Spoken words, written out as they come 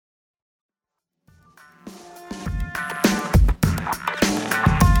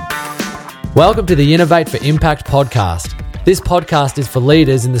Welcome to the Innovate for Impact podcast. This podcast is for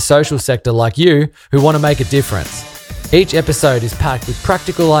leaders in the social sector like you who want to make a difference. Each episode is packed with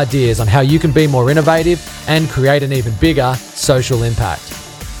practical ideas on how you can be more innovative and create an even bigger social impact.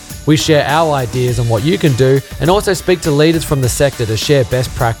 We share our ideas on what you can do and also speak to leaders from the sector to share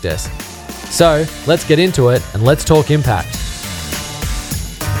best practice. So let's get into it and let's talk impact.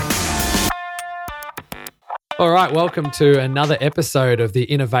 All right, welcome to another episode of the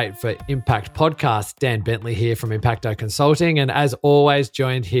Innovate for Impact podcast. Dan Bentley here from Impacto Consulting, and as always,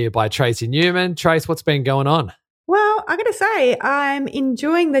 joined here by Tracy Newman. Trace, what's been going on? Well, I got to say, I'm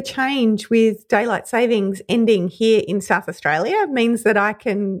enjoying the change with daylight savings ending here in South Australia. It means that I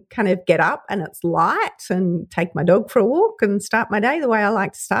can kind of get up and it's light and take my dog for a walk and start my day the way I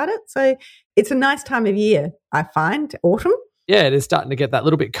like to start it. So it's a nice time of year, I find, autumn. Yeah, it is starting to get that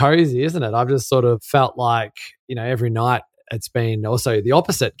little bit cozy, isn't it? I've just sort of felt like, every night it's been also the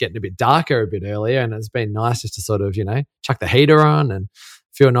opposite, getting a bit darker a bit earlier, and it's been nice just to sort of, chuck the heater on and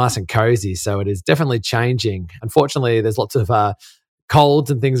feel nice and cozy. So it is definitely changing. Unfortunately, there's lots of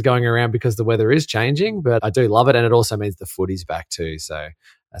colds and things going around because the weather is changing, but I do love it. And it also means the footy's back too. So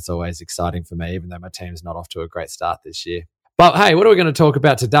that's always exciting for me, even though my team's not off to a great start this year. But hey, what are we going to talk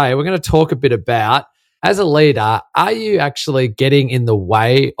about today? We're going to talk a bit about, as a leader, are you actually getting in the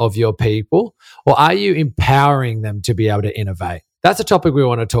way of your people, or are you empowering them to be able to innovate? That's a topic we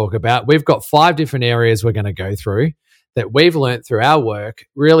want to talk about. We've got 5 different areas we're going to go through that we've learned through our work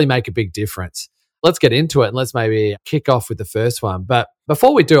really make a big difference. Let's get into it and let's maybe kick off with the first one. But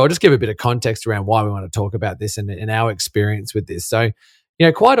before we do, I'll just give a bit of context around why we want to talk about this and our experience with this. So,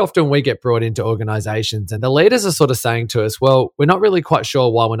 quite often we get brought into organizations and the leaders are sort of saying to us, well, we're not really quite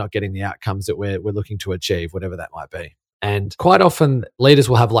sure why we're not getting the outcomes that we're looking to achieve, whatever that might be. And quite often leaders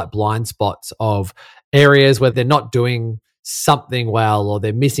will have like blind spots of areas where they're not doing something well, or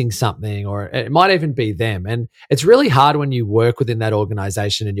they're missing something, or it might even be them. And it's really hard when you work within that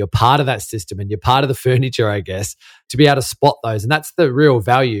organization and you're part of that system and you're part of the furniture, I guess, to be able to spot those. And that's the real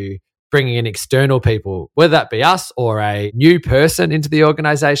value, bringing in external people, whether that be us or a new person into the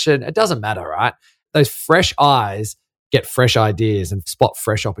organization. It doesn't matter, right? Those fresh eyes get fresh ideas and spot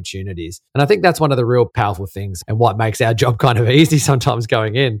fresh opportunities. And I think that's one of the real powerful things, and what makes our job kind of easy sometimes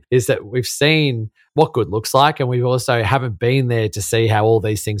going in, is that we've seen what good looks like, and we also haven't been there to see how all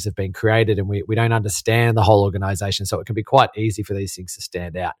these things have been created, and we don't understand the whole organization. So it can be quite easy for these things to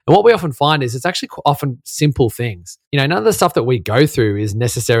stand out. And what we often find is it's actually often simple things. None of the stuff that we go through is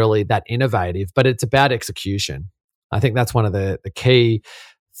necessarily that innovative, but it's about execution. I think that's one of the key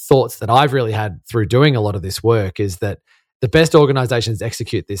thoughts that I've really had through doing a lot of this work, is that the best organizations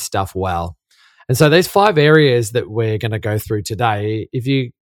execute this stuff well. And so these 5 areas that we're going to go through today, if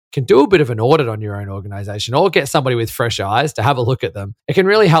you can do a bit of an audit on your own organization or get somebody with fresh eyes to have a look at them, it can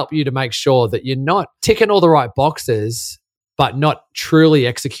really help you to make sure that you're not ticking all the right boxes, but not truly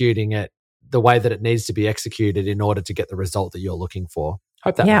executing it the way that it needs to be executed in order to get the result that you're looking for.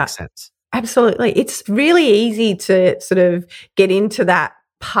 Hope that makes sense. Absolutely. It's really easy to sort of get into that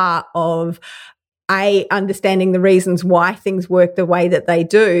part of understanding the reasons why things work the way that they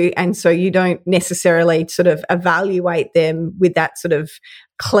do. And so you don't necessarily sort of evaluate them with that sort of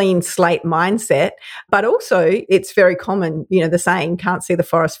clean slate mindset. But also it's very common, the saying, can't see the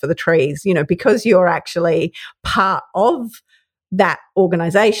forest for the trees, because you're actually part of that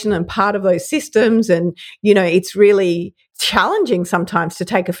organization and part of those systems. And, it's really challenging sometimes to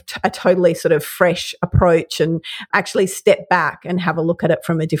take a totally sort of fresh approach and actually step back and have a look at it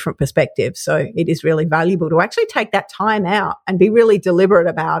from a different perspective. So it is really valuable to actually take that time out and be really deliberate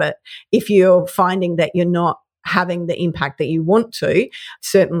about it if you're finding that you're not having the impact that you want to.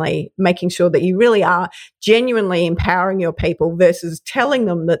 Certainly making sure that you really are genuinely empowering your people versus telling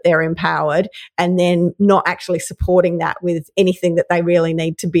them that they're empowered and then not actually supporting that with anything that they really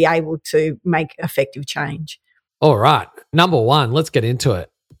need to be able to make effective change. All right. Number 1, let's get into it.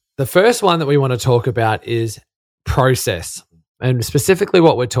 The first one that we want to talk about is process. And specifically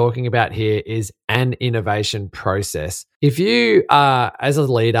what we're talking about here is an innovation process. If you are, as a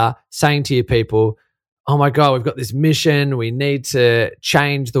leader, saying to your people, oh my God, we've got this mission, we need to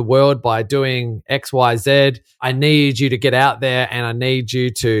change the world by doing X, Y, Z. I need you to get out there and I need you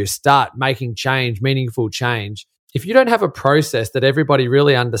to start making change, meaningful change. If you don't have a process that everybody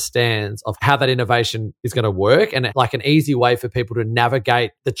really understands of how that innovation is going to work, and like an easy way for people to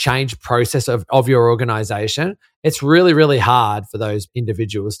navigate the change process of your organization, it's really, really hard for those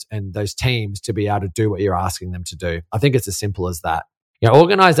individuals and those teams to be able to do what you're asking them to do. I think it's as simple as that.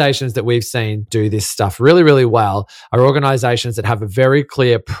 Organizations that we've seen do this stuff really, really well are organizations that have a very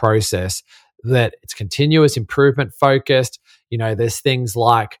clear process, that it's continuous improvement focused. There's things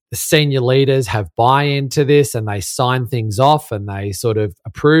like the senior leaders have buy-in to this and they sign things off and they sort of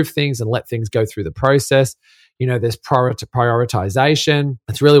approve things and let things go through the process. There's prioritization.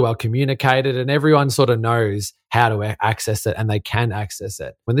 It's really well communicated and everyone sort of knows how to access it and they can access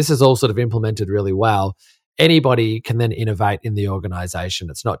it. When this is all sort of implemented really well, anybody can then innovate in the organization.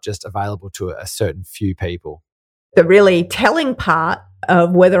 It's not just available to a certain few people. The really telling part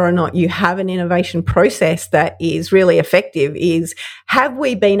of whether or not you have an innovation process that is really effective is, have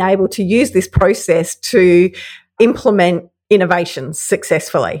we been able to use this process to implement innovations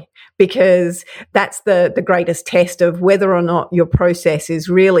successfully? Because that's the greatest test of whether or not your process is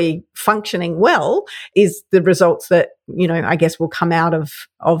really functioning well, is the results that, I guess will come out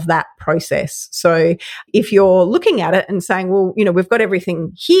of that process. So if you're looking at it and saying, well, we've got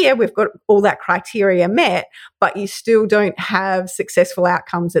everything here, we've got all that criteria met, but you still don't have successful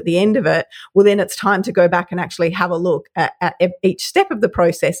outcomes at the end of it, well, then it's time to go back and actually have a look at each step of the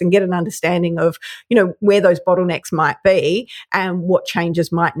process and get an understanding of, where those bottlenecks might be and what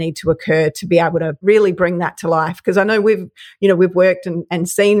changes might need to occur to be able to really bring that to life. Because I know we've worked and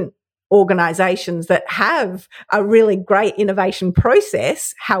seen organizations that have a really great innovation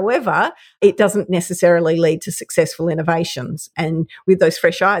process. However, it doesn't necessarily lead to successful innovations. And with those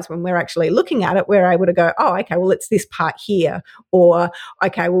fresh eyes, when we're actually looking at it, we're able to go, oh, okay, well, it's this part here. Or,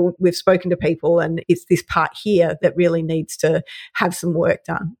 okay, well, we've spoken to people and it's this part here that really needs to have some work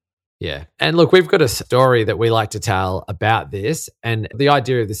done. Yeah. And look, we've got a story that we like to tell about this. And the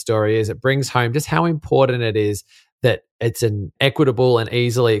idea of the story is it brings home just how important it is that it's an equitable and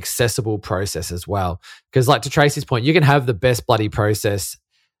easily accessible process as well. Because like to Tracy's point, you can have the best bloody process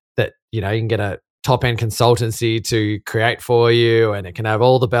that, you can get a top-end consultancy to create for you and it can have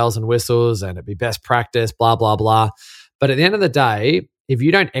all the bells and whistles and it'd be best practice, blah, blah, blah. But at the end of the day, if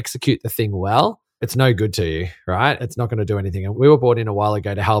you don't execute the thing well, it's no good to you, right? It's not going to do anything. And we were brought in a while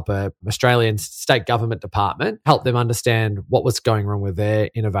ago to help a Australian state government department, help them understand what was going wrong with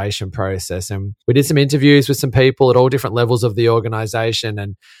their innovation process. And we did some interviews with some people at all different levels of the organization.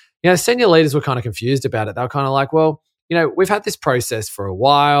 And, senior leaders were kind of confused about it. They were kind of like, well, we've had this process for a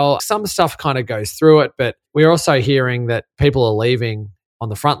while. Some stuff kind of goes through it, but we're also hearing that people are leaving on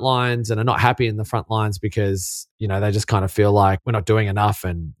the front lines and are not happy in the front lines because, they just kind of feel like we're not doing enough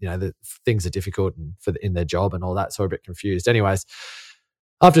and, the things are difficult in their job and all that. So we're a bit confused. Anyways,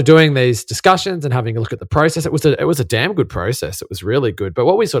 after doing these discussions and having a look at the process, it was a damn good process. It was really good. But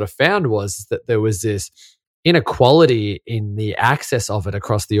what we sort of found was that there was this inequality in the access of it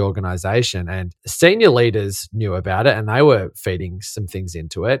across the organization, and senior leaders knew about it and they were feeding some things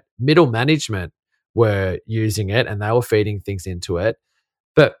into it. Middle management were using it and they were feeding things into it.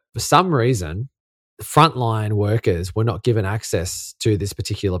 But for some reason, the frontline workers were not given access to this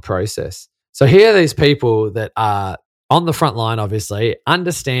particular process. So here are these people that are on the front line, obviously,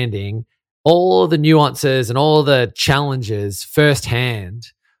 understanding all the nuances and all the challenges firsthand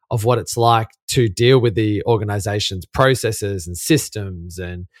of what it's like to deal with the organization's processes and systems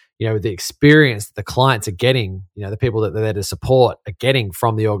and, the experience that the clients are getting, the people that they're there to support are getting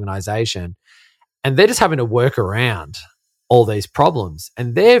from the organization. And they're just having to work around all these problems.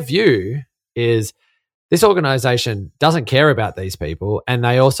 And their view is this organization doesn't care about these people and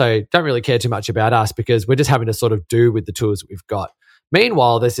they also don't really care too much about us because we're just having to sort of do with the tools that we've got.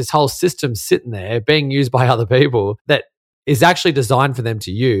 Meanwhile, there's this whole system sitting there being used by other people that is actually designed for them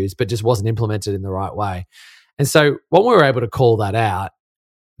to use but just wasn't implemented in the right way. And so when we were able to call that out,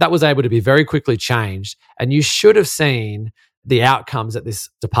 that was able to be very quickly changed. And you should have seen the outcomes that this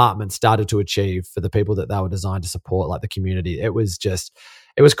department started to achieve for the people that they were designed to support, like the community. It was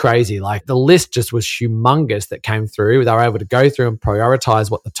crazy. Like the list just was humongous that came through. They were able to go through and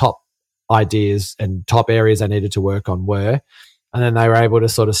prioritize what the top ideas and top areas they needed to work on were. And then they were able to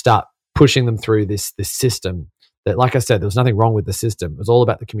sort of start pushing them through this system that, like I said, there was nothing wrong with the system. It was all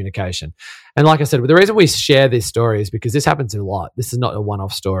about the communication. And like I said, the reason we share this story is because this happens a lot. This is not a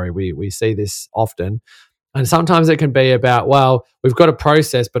one-off story. We see this often. And sometimes it can be about, well, we've got a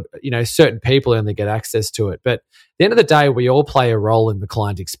process, but certain people only get access to it. But at the end of the day, we all play a role in the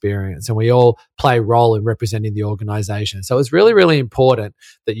client experience and we all play a role in representing the organization. So it's really, really important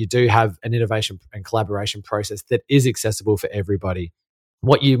that you do have an innovation and collaboration process that is accessible for everybody.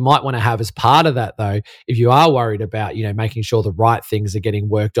 What you might want to have as part of that, though, if you are worried about, making sure the right things are getting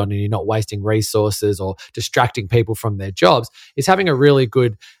worked on and you're not wasting resources or distracting people from their jobs, is having a really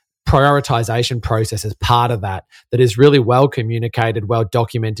good prioritization process as part of that is really well communicated, well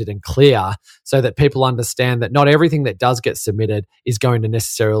documented and clear, so that people understand that not everything that does get submitted is going to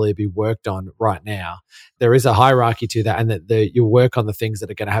necessarily be worked on right now. There is a hierarchy to that, and that you work on the things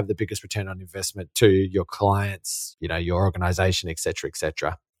that are going to have the biggest return on investment to your clients, your organization, et cetera, et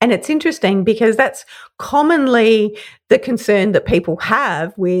cetera. And it's interesting because that's commonly the concern that people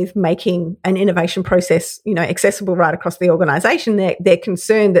have with making an innovation process, accessible right across the organization. They're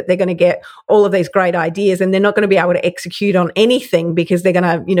concerned that they're going to get all of these great ideas and they're not going to be able to execute on anything because they're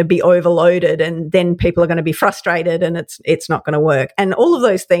going to, be overloaded, and then people are going to be frustrated and it's not going to work. And all of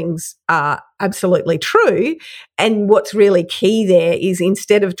those things are absolutely true. And what's really key there is,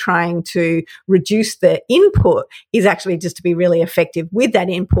 instead of trying to reduce the input, is actually just to be really effective with that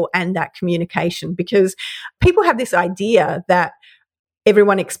input and that communication, because people have this idea that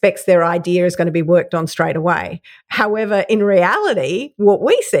everyone expects their idea is going to be worked on straight away. However, in reality, what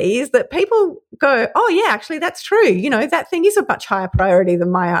we see is that people go, oh yeah, actually that's true. That thing is a much higher priority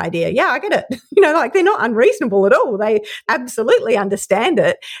than my idea. Yeah, I get it. They're not unreasonable at all. They absolutely understand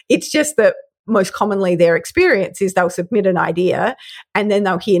it. It's just that most commonly their experience is they'll submit an idea and then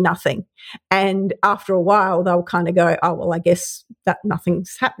they'll hear nothing. And after a while, they'll kind of go, oh, well, I guess that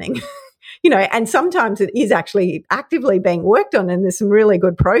nothing's happening. And sometimes it is actually actively being worked on and there's some really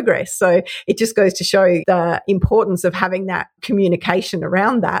good progress. So it just goes to show the importance of having that communication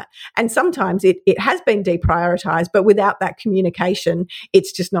around that. And sometimes it has been deprioritized, but without that communication,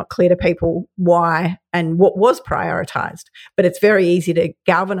 it's just not clear to people why and what was prioritized. But it's very easy to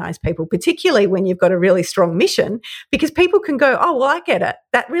galvanize people, particularly when you've got a really strong mission, because people can go, oh, well, I get it.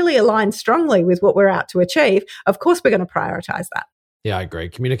 That really aligns strongly with what we're out to achieve. Of course, we're going to prioritize that. Yeah, I agree.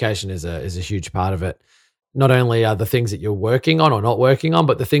 Communication is a huge part of it. Not only are the things that you're working on or not working on,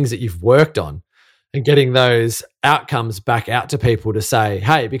 but the things that you've worked on, and getting those outcomes back out to people to say,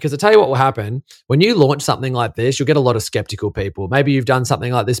 hey, because I tell you what will happen when you launch something like this, you'll get a lot of skeptical people. Maybe you've done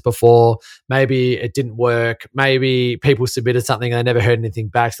something like this before. Maybe it didn't work. Maybe people submitted something and they never heard anything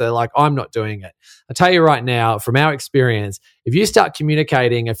back. So they're like, I'm not doing it. I tell you right now, from our experience, if you start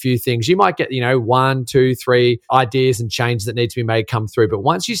communicating a few things, you might get, 1, 2, 3 ideas and changes that need to be made come through. But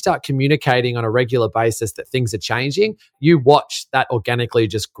once you start communicating on a regular basis that things are changing, you watch that organically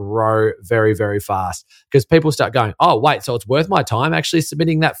just grow very, very fast, because people start going, oh, wait, so it's worth my time actually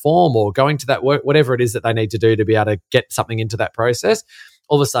submitting that form or going to that work, whatever it is that they need to do to be able to get something into that process.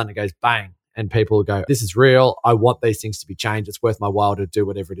 All of a sudden it goes bang. And people go, this is real. I want these things to be changed. It's worth my while to do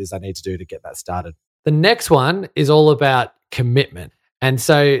whatever it is I need to do to get that started. The next one is all about commitment. And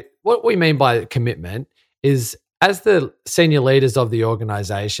so what we mean by commitment is, as the senior leaders of the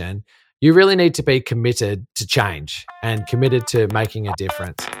organization, you really need to be committed to change and committed to making a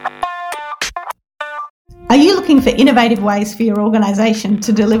difference. Are you looking for innovative ways for your organisation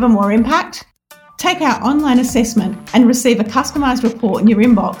to deliver more impact? Take our online assessment and receive a customised report in your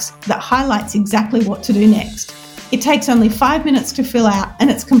inbox that highlights exactly what to do next. It takes only 5 minutes to fill out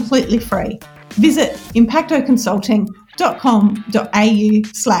and it's completely free. Visit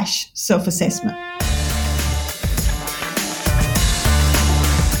impactoconsulting.com.au/self-assessment.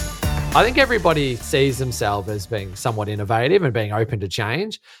 I think everybody sees themselves as being somewhat innovative and being open to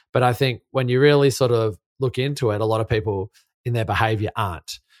change. But I think when you really sort of look into it, a lot of people in their behavior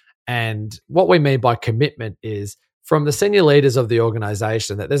aren't. And what we mean by commitment is, from the senior leaders of the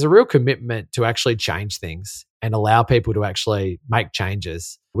organization, that there's a real commitment to actually change things and allow people to actually make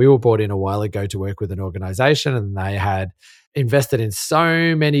changes. We were brought in a while ago to work with an organization, and they had invested in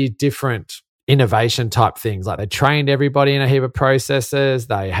so many different innovation type things. Like, they trained everybody in a heap of processes.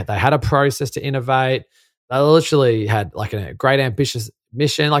 They had a process to innovate. They literally had like a great ambitious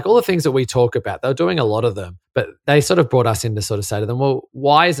mission, like all the things that we talk about. They were doing a lot of them, but they sort of brought us in to sort of say to them, well,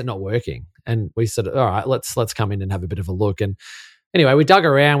 why is it not working? And we said, all right, let's come in and have a bit of a look. And anyway, we dug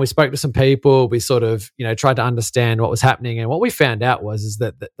around, we spoke to some people, we sort of, tried to understand what was happening. And what we found out is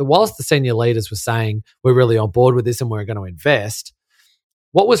that whilst the senior leaders were saying we're really on board with this and we're going to invest,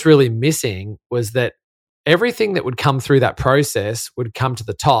 what was really missing was that everything that would come through that process would come to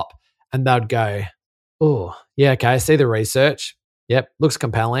the top, and they'd go, oh, yeah, okay, I see the research. Yep, looks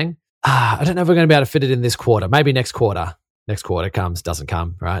compelling. I don't know if we're going to be able to fit it in this quarter. Maybe next quarter. Next quarter doesn't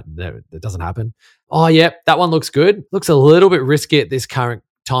come, right? It doesn't happen. Oh, yep, that one looks good. Looks a little bit risky at this current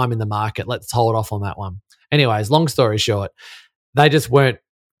time in the market. Let's hold off on that one. Anyways, long story short, they just weren't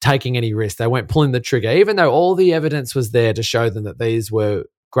taking any risk. They weren't pulling the trigger, even though all the evidence was there to show them that these were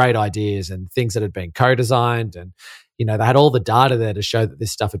great ideas and things that had been co-designed, and they had all the data there to show that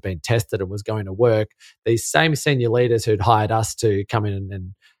this stuff had been tested and was going to work. These same senior leaders who'd hired us to come in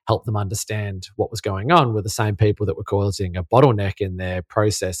and help them understand what was going on were the same people that were causing a bottleneck in their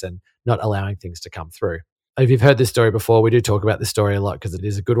process and not allowing things to come through. If you've heard this story before, we do talk about this story a lot because it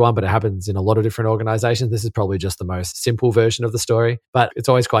is a good one, but it happens in a lot of different organizations. This is probably just the most simple version of the story, but it's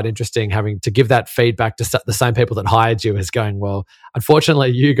always quite interesting having to give that feedback to the same people that hired you as going, well,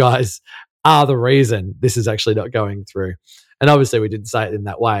 unfortunately, you guys are the reason this is actually not going through. And obviously we didn't say it in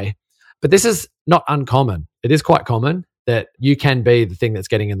that way, but this is not uncommon. It is quite common that you can be the thing that's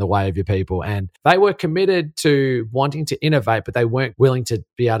getting in the way of your people. And they were committed to wanting to innovate, but they weren't willing to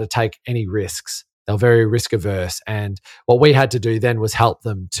be able to take any risks. They were very risk averse. And what we had to do then was help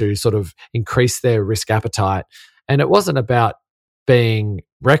them to sort of increase their risk appetite. And it wasn't about being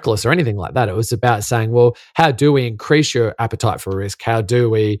reckless or anything like that. It was about saying, well, how do we increase your appetite for risk? How do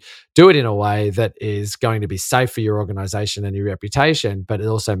we do it in a way that is going to be safe for your organization and your reputation, but it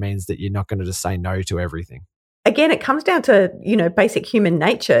also means that you're not going to just say no to everything? Again, it comes down to, basic human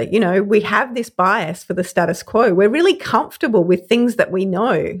nature. We have this bias for the status quo. We're really comfortable with things that we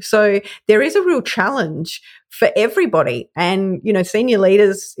know. So there is a real challenge for everybody. And, senior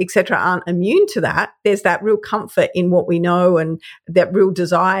leaders, et cetera, aren't immune to that. There's that real comfort in what we know and that real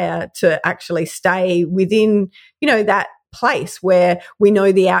desire to actually stay within, that place where we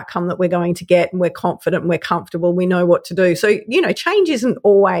know the outcome that we're going to get and we're confident and we're comfortable, we know what to do. So, change isn't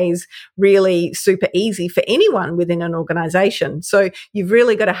always really super easy for anyone within an organization. So you've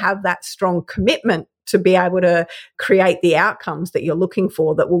really got to have that strong commitment to be able to create the outcomes that you're looking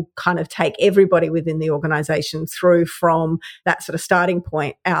for that will kind of take everybody within the organization through from that sort of starting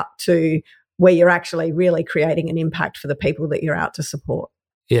point out to where you're actually really creating an impact for the people that you're out to support.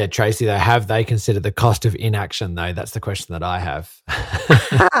 Yeah, Tracy, have they considered the cost of inaction, though? That's the question that I have.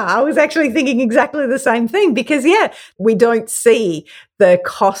 I was actually thinking exactly the same thing because, we don't see the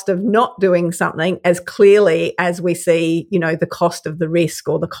cost of not doing something as clearly as we see, the cost of the risk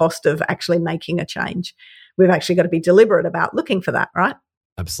or the cost of actually making a change. We've actually got to be deliberate about looking for that, right?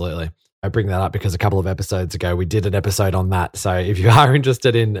 Absolutely. I bring that up because a couple of episodes ago, we did an episode on that. So if you are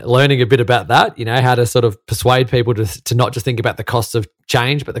interested in learning a bit about that, how to sort of persuade people to not just think about the costs of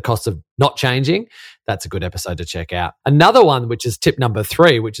change, but the cost of not changing, that's a good episode to check out. Another one, which is tip number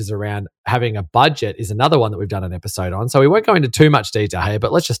 3, which is around having a budget, is another one that we've done an episode on. So we won't go into too much detail here,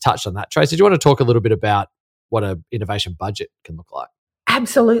 but let's just touch on that. Tracy, do you want to talk a little bit about what an innovation budget can look like?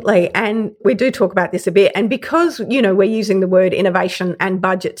 Absolutely. And we do talk about this a bit. And because, we're using the word innovation and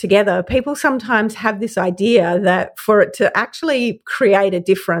budget together, people sometimes have this idea that for it to actually create a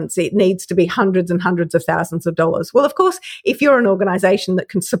difference, it needs to be hundreds and hundreds of thousands of dollars. Well, of course, if you're an organization that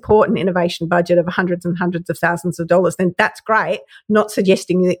can support an innovation budget of hundreds and hundreds of thousands of dollars, then that's great. Not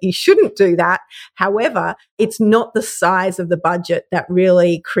suggesting that you shouldn't do that. However, it's not the size of the budget that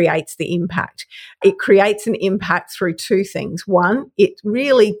really creates the impact. It creates an impact through 2 things. One, it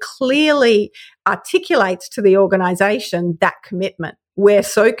really clearly articulates to the organization that commitment. We're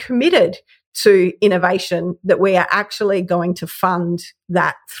so committed to innovation that we are actually going to fund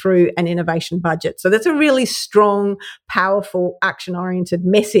that through an innovation budget. So that's a really strong, powerful, action-oriented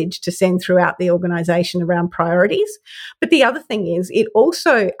message to send throughout the organization around priorities. But the other thing is it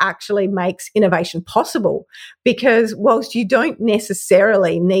also actually makes innovation possible because whilst you don't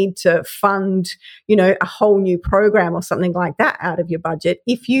necessarily need to fund, a whole new program or something like that out of your budget,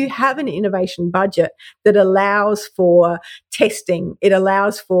 if you have an innovation budget that allows for testing, it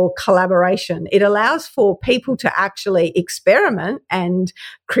allows for collaboration, it allows for people to actually experiment and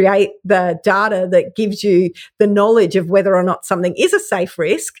create the data that gives you the knowledge of whether or not something is a safe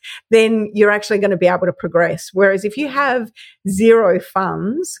risk, then you're actually going to be able to progress. Whereas if you have 0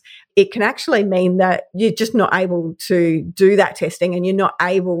 funds, it can actually mean that you're just not able to do that testing and you're not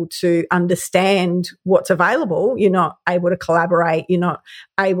able to understand what's available. You're not able to collaborate. You're not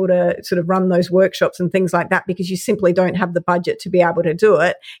able to sort of run those workshops and things like that because you simply don't have the budget to be able to do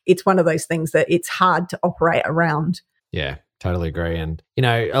it. It's one of those things that it's hard to operate around. Yeah. Totally agree. And,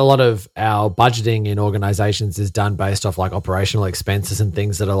 a lot of our budgeting in organizations is done based off like operational expenses and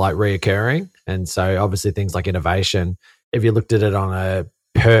things that are like reoccurring. And so obviously things like innovation, if you looked at it on a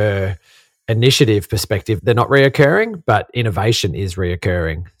per initiative perspective, they're not reoccurring, but innovation is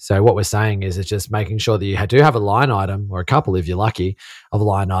reoccurring. So what we're saying is it's just making sure that you do have a line item or a couple, if you're lucky, of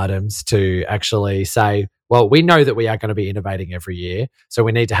line items to actually say, well, we know that we are going to be innovating every year. So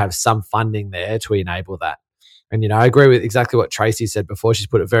we need to have some funding there to enable that. And, I agree with exactly what Tracy said before. She's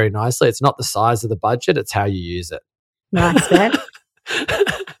put it very nicely. It's not the size of the budget, it's how you use it. Nice, Dan. You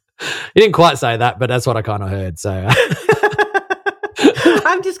didn't quite say that, but that's what I kind of heard. So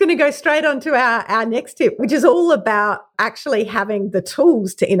I'm just going to go straight on to our next tip, which is all about actually having the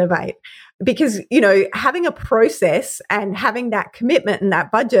tools to innovate. because, having a process and having that commitment and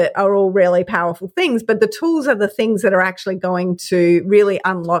that budget are all really powerful things, but the tools are the things that are actually going to really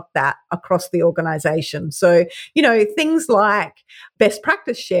unlock that across the organization. So, things like best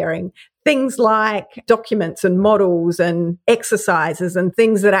practice sharing, things like documents and models and exercises and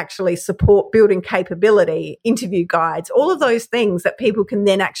things that actually support building capability, interview guides, all of those things that people can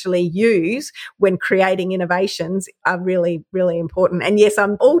then actually use when creating innovations are really, really important. And yes,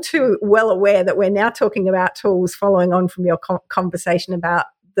 I'm all too well aware that we're now talking about tools following on from your conversation about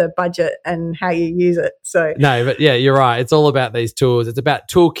the budget and how you use it. So no, but yeah, you're right. It's all about these tools. It's about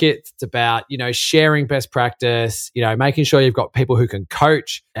toolkits. It's about, sharing best practice, making sure you've got people who can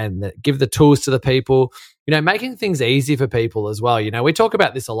coach and that give the tools to the people, making things easy for people as well. We talk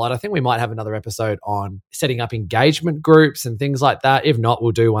about this a lot. I think we might have another episode on setting up engagement groups and things like that. If not,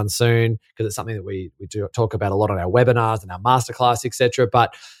 we'll do one soon because it's something that we do talk about a lot on our webinars and our masterclass, etc.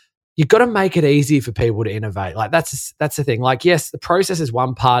 But you've got to make it easy for people to innovate. Like that's the thing. Like, yes, the process is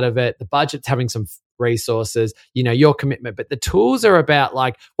one part of it. The budget's having some resources, your commitment, but the tools are about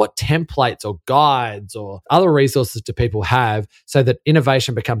like what templates or guides or other resources do people have so that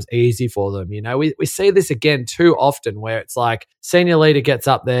innovation becomes easy for them. We see this again too often where it's like senior leader gets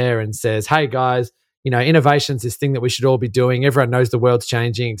up there and says, hey guys, innovation's this thing that we should all be doing. Everyone knows the world's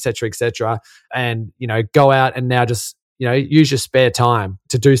changing, et cetera, and, go out and now just use your spare time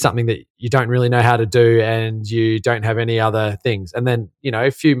to do something that you don't really know how to do and you don't have any other things. And then, a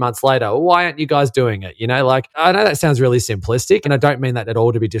few months later, why aren't you guys doing it? Like, I know that sounds really simplistic and I don't mean that at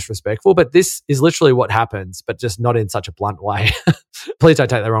all to be disrespectful, but this is literally what happens, but just not in such a blunt way. Please don't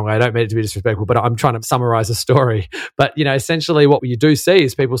take that the wrong way. I don't mean it to be disrespectful, but I'm trying to summarize a story. But, essentially what you do see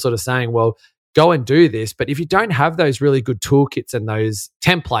is people sort of saying, well, go and do this. But if you don't have those really good toolkits and those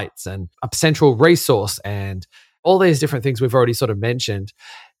templates and a central resource and all these different things we've already sort of mentioned,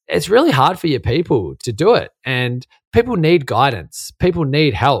 it's really hard for your people to do it. And people need guidance. People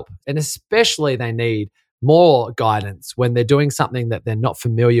need help. And especially they need more guidance when they're doing something that they're not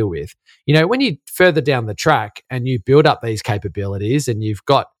familiar with. When you further down the track and you build up these capabilities and you've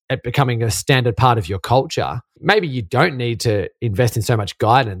got it becoming a standard part of your culture, maybe you don't need to invest in so much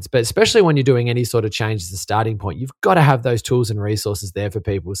guidance, but especially when you're doing any sort of change as a starting point, you've got to have those tools and resources there for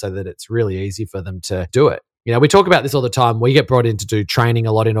people so that it's really easy for them to do it. We talk about this all the time. We get brought in to do training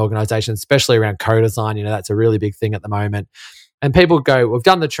a lot in organizations, especially around co-design. That's a really big thing at the moment. And people go, we've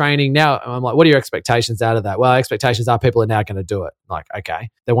done the training now. And I'm like, what are your expectations out of that? Well, expectations are people are now going to do it. Like, okay,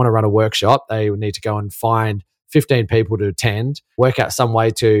 they want to run a workshop. They need to go and find 15 people to attend, work out some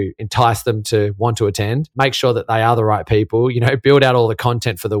way to entice them to want to attend, make sure that they are the right people, build out all the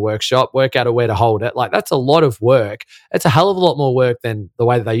content for the workshop, work out a where to hold it. Like, that's a lot of work. It's a hell of a lot more work than the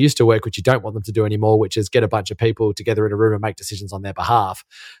way that they used to work, which you don't want them to do anymore, which is get a bunch of people together in a room and make decisions on their behalf.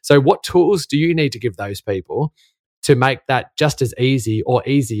 So what tools do you need to give those people to make that just as easy or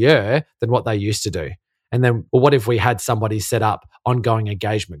easier than what they used to do? And then, well, what if we had somebody set up ongoing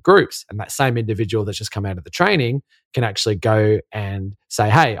engagement groups and that same individual that's just come out of the training can actually go and say,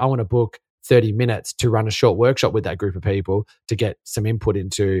 hey, I want to book 30 minutes to run a short workshop with that group of people to get some input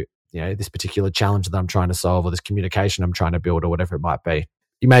into, this particular challenge that I'm trying to solve or this communication I'm trying to build or whatever it might be.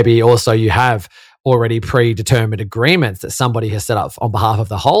 Maybe also you have already predetermined agreements that somebody has set up on behalf of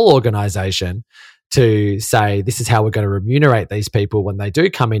the whole organization to say, this is how we're going to remunerate these people when they do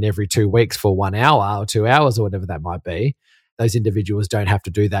come in every 2 weeks for 1 hour or 2 hours or whatever that might be. Those individuals don't have to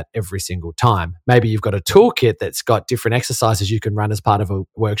do that every single time. Maybe you've got a toolkit that's got different exercises you can run as part of a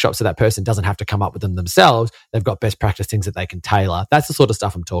workshop so that person doesn't have to come up with them themselves. They've got best practice things that they can tailor. That's the sort of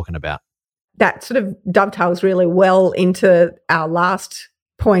stuff I'm talking about. That sort of dovetails really well into our last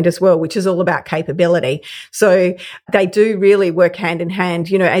point as well, which is all about capability. So they do really work hand in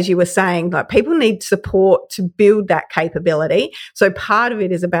hand. As you were saying, like, people need support to build that capability. So part of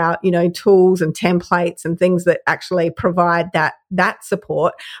it is about, tools and templates and things that actually provide that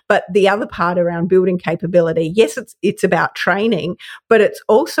support. But the other part around building capability, yes, it's about training, but it's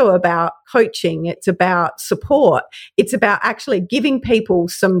also about coaching. It's about support. It's about actually giving people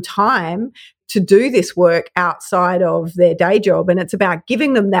some time to do this work outside of their day job. And it's about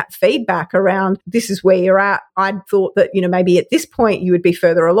giving them that feedback around, this is where you're at. I thought that, maybe at this point you would be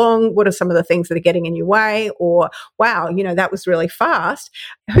further along. What are some of the things that are getting in your way? Or, wow, that was really fast.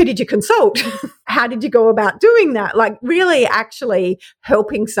 Who did you consult? How did you go about doing that? Like, really actually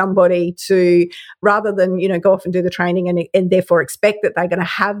helping somebody to, rather than, go off and do the training and therefore expect that they're going to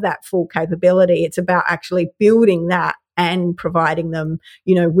have that full capability. It's about actually building that and providing them,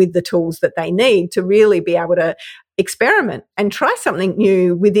 with the tools that they need to really be able to experiment and try something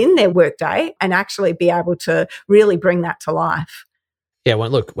new within their workday and actually be able to really bring that to life. Yeah,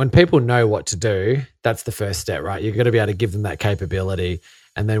 when people know what to do, that's the first step, right? You've got to be able to give them that capability.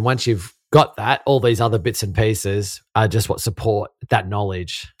 And then once you've got that, all these other bits and pieces are just what support that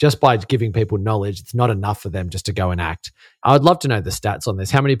knowledge. Just by giving people knowledge, it's not enough for them just to go and act. I would love to know the stats on this.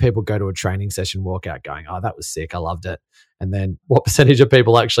 How many people go to a training session, walk out going, oh, that was sick, I loved it. And then what percentage of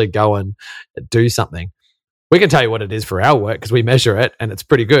people actually go and do something? We can tell you what it is for our work because we measure it and it's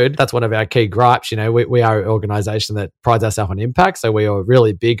pretty good. That's one of our key gripes. We are an organization that prides ourselves on impact. So we are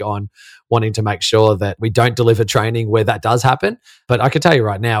really big on wanting to make sure that we don't deliver training where that does happen. But I can tell you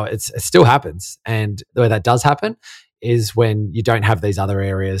right now, it still happens. And where that does happen is when you don't have these other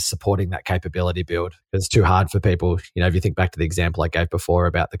areas supporting that capability build. It's too hard for people. If you think back to the example I gave before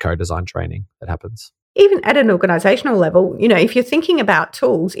about the co-design training that happens. Even at an organizational level, if you're thinking about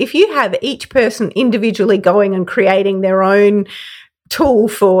tools, if you have each person individually going and creating their own tool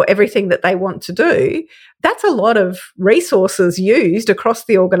for everything that they want to do, that's a lot of resources used across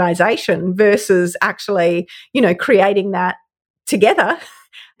the organization versus actually, creating that together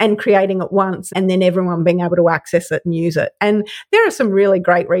and creating it once and then everyone being able to access it and use it. And there are some really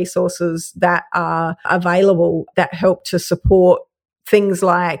great resources that are available that help to support things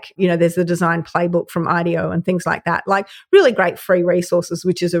like, there's the design playbook from IDEO and things like that, like really great free resources,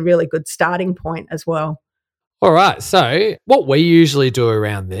 which is a really good starting point as well. All right. So what we usually do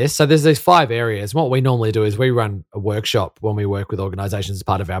around this, so there's these 5 areas. What we normally do is we run a workshop when we work with organizations as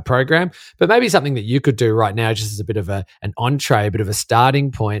part of our program, but maybe something that you could do right now, just as a bit of an entree, a bit of a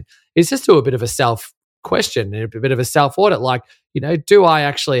starting point, is just do a bit of a self-question, a bit of a self-audit, like, do I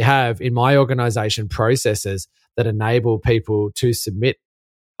actually have in my organization processes that enable people to submit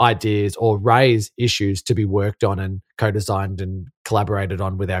ideas or raise issues to be worked on and co-designed and collaborated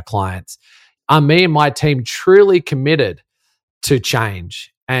on with our clients? Are me and my team truly committed to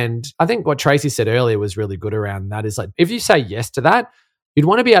change? And I think what Tracy said earlier was really good around that is like, if you say yes to that, you'd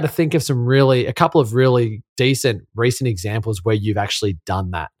want to be able to think of a couple of really decent recent examples where you've actually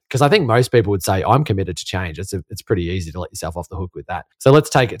done that. Because I think most people would say, I'm committed to change. It's pretty easy to let yourself off the hook with that. So let's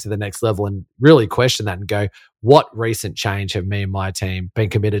take it to the next level and really question that and go, what recent change have me and my team been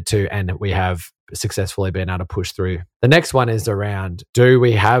committed to and we have successfully been able to push through? The next one is around, do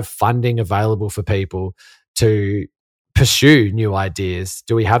we have funding available for people to pursue new ideas?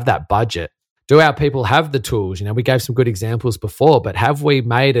 Do we have that budget? Do our people have the tools? We gave some good examples before, but have we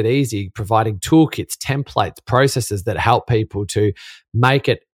made it easy providing toolkits, templates, processes that help people to make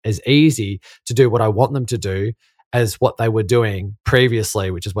it as easy to do what I want them to do as what they were doing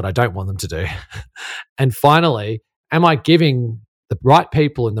previously, which is what I don't want them to do? And finally, am I giving the right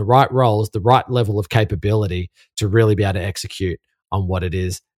people in the right roles the right level of capability to really be able to execute on what it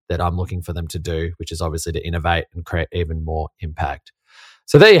is that I'm looking for them to do, which is obviously to innovate and create even more impact?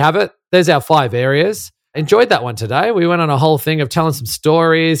 So there you have it. There's our 5 areas. Enjoyed that one today. We went on a whole thing of telling some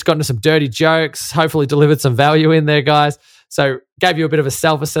stories, got into some dirty jokes, hopefully delivered some value in there, guys. So gave you a bit of a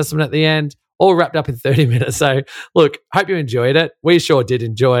self-assessment at the end, all wrapped up in 30 minutes. So look, hope you enjoyed it. We sure did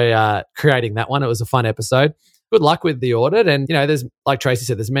enjoy creating that one. It was a fun episode. Good luck with the audit. And, there's, like Tracy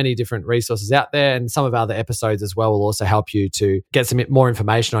said, there's many different resources out there, and some of our other episodes as well will also help you to get some more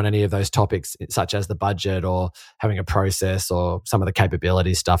information on any of those topics, such as the budget or having a process or some of the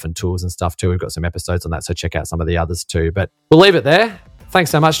capability stuff and tools and stuff too. We've got some episodes on that, so check out some of the others too. But we'll leave it there. Thanks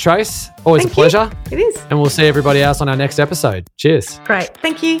so much, Trace. Always a pleasure. It is. And we'll see everybody else on our next episode. Cheers. Great.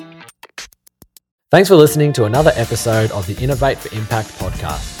 Thank you. Thanks for listening to another episode of the Innovate for Impact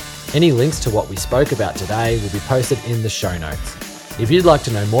podcast. Any links to what we spoke about today will be posted in the show notes. If you'd like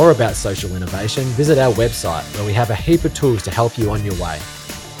to know more about social innovation, visit our website where we have a heap of tools to help you on your way.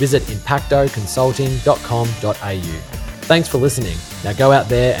 Visit impactoconsulting.com.au. Thanks for listening. Now go out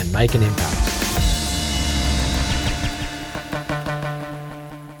there and make an impact.